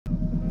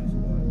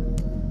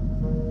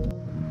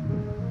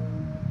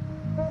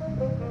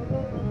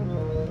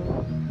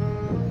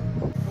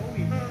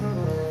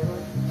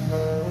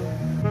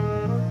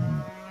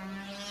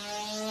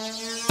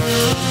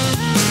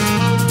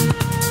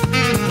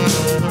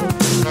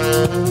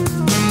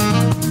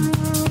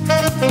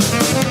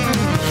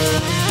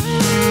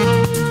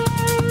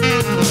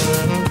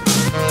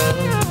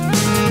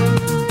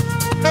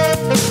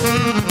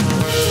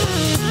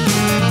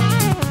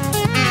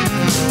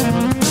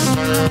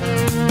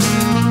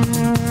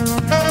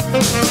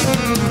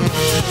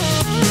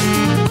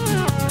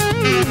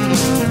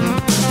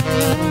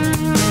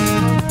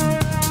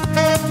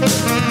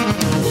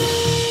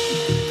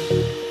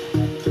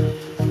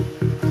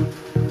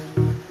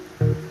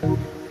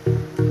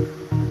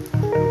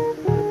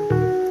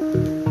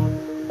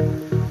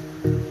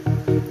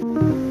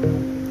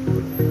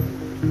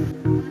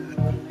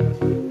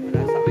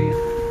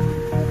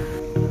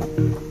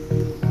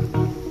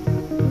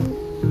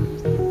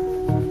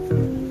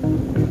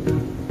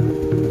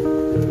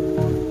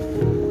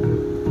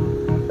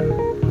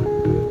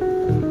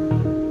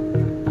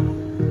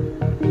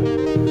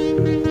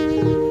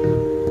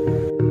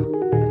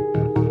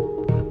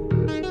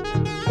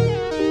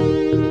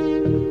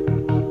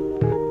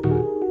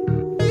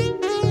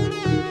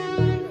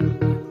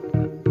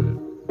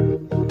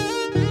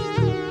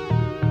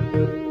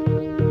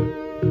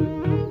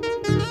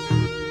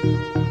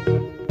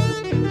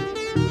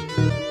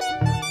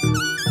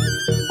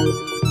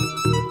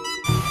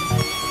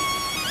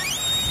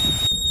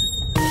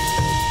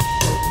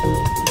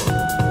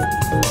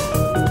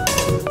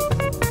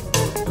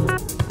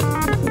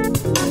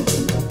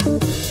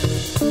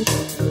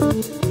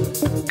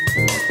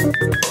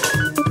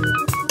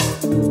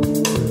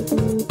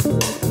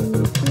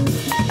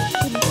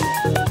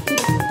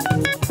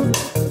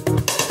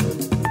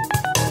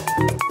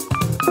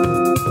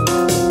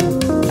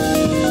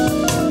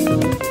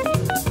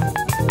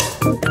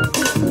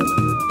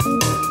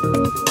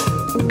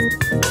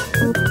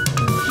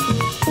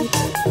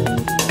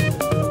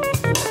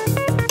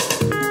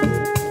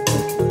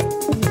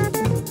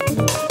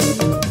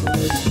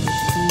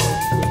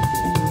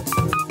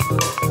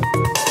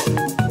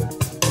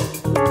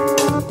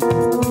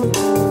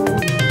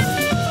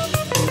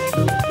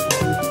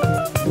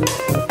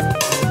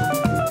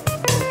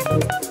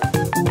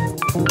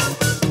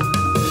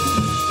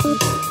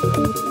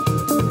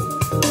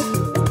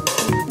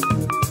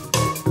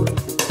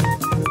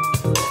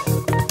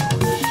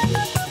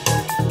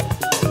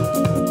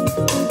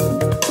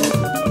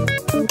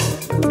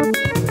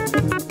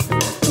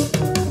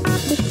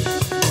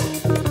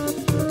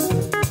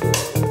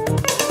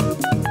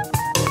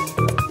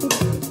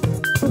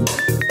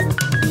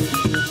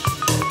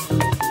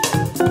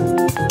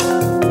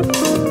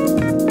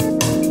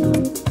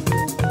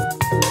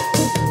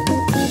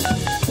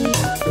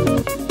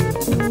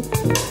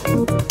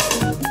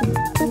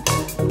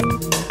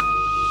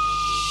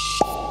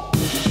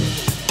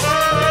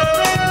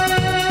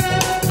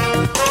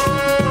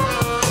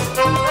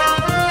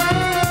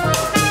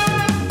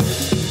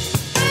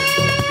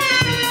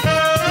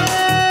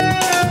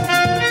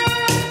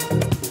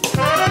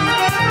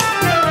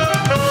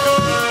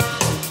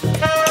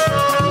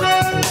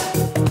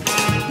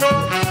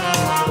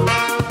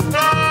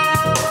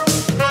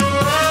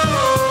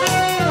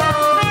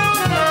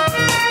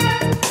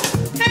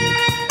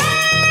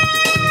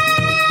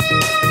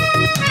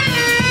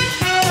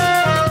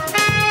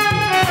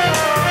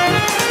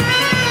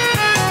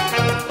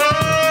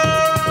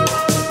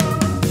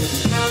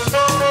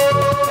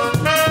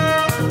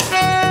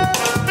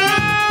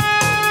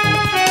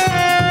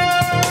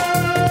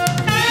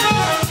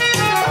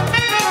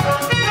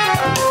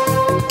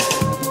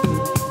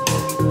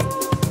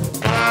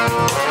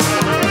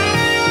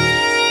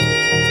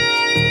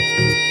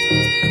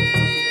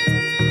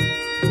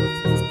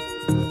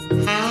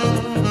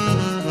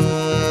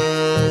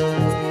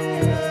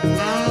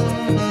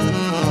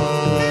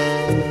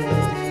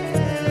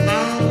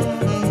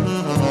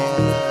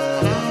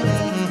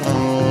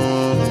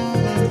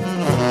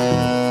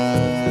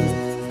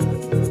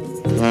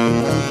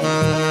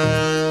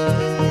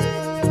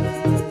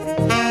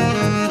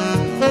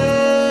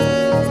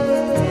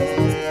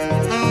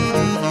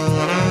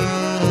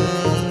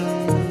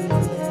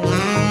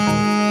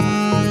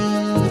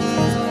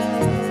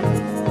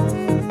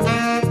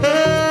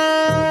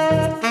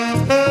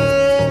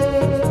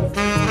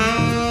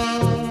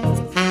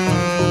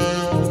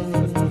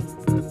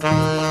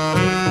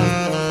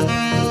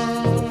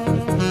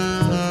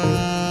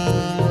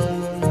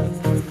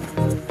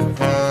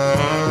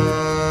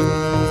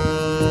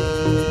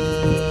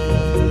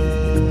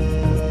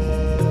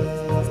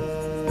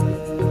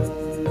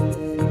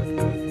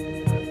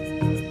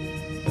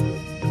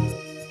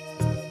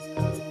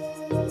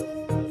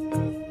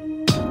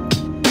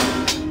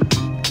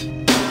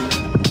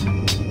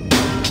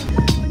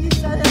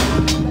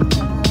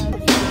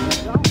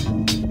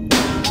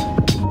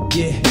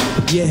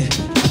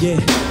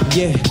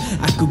Yeah,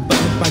 aku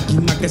bangun pagi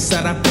makan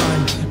sarapan.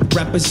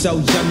 Rapper so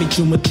yummy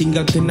cuma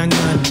tinggal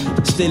kenangan.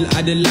 Still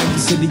ada lagi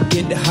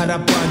sedikit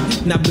harapan.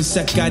 Nak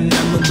besarkan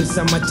nama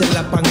besar macam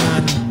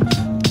lapangan.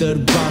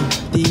 Terbang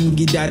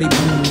tinggi dari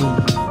bumi,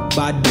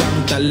 badan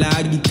tak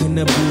lagi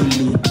kena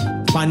bully.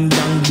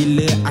 Pandang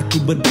bila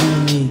aku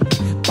berbunyi,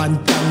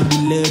 pantang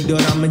bila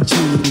dorang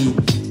mencuri.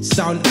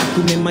 Sound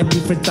aku memang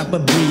different type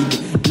of breed.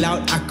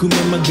 Loud aku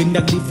memang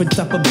gendak different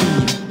type of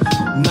beat.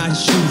 My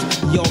shoes,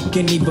 y'all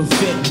can't even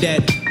fit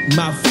that.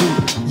 My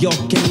food, y'all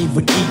can't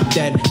even eat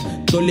that.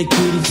 Toleh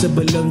kiri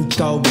sebelum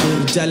kau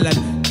berjalan.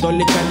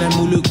 Toleh kanan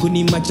mulutku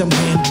ni macam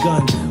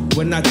handgun.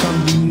 When I come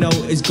you know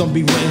it's gonna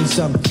be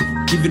ransom.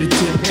 Give it a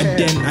tip and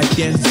then I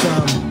dance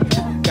some.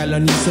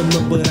 Kalau ni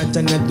semua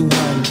perancangan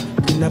Tuhan,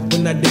 kenapa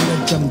nak dengar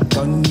macam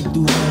kau ni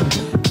Tuhan?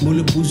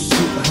 Mulut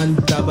busuk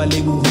hantar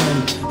balik Wuhan.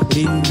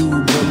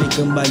 Rindu boleh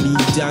kembali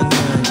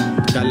jangan.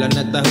 Kalau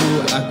nak tahu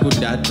aku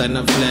dah tak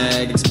nak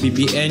flex.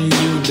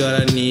 BBNU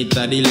dorang ni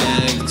tak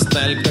relax.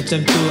 Style kau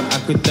macam tu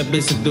aku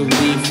terbiasa tu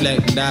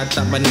reflect. Dah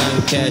tak pandang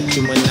cash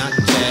cuma nak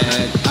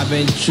check. I've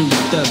been through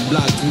the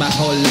blocks my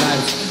whole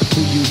life.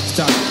 Who you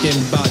talking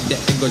about that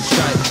ain't gon'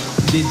 strike?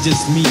 This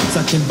just me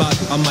talking about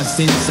all my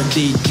sins I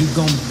did. You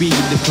gon' be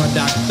the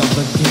product of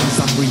the kings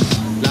I breed.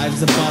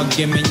 Life's a ball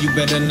game and you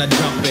better not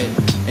drop it.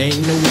 Ain't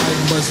no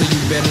white boy so you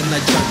better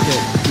not drop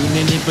it.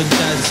 Dunia ni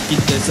pentas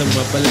kita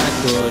semua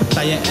pelakon.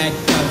 Tak payah act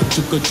up,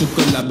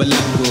 cukup-cukup lah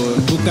berlakon.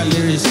 Bukan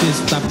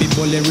lyricist tapi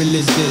boleh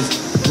release this.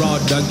 Raw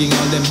dogging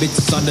all them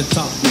bitches on the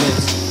top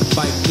list.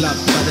 Fight club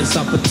pada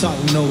siapa talk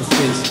no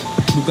face.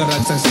 Bukan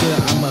raksasa,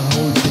 I'm a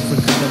whole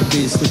different kind of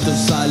beast. Tutup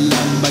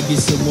salam bagi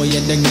semua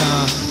yang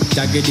dengar.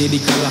 Jaga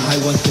diri kalau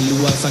haiwan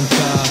keluar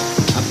sangka.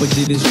 Apa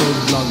jenis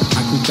roadblock,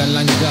 aku kan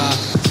langgar.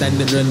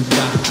 Standard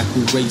rendah,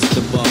 aku raise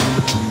the bar.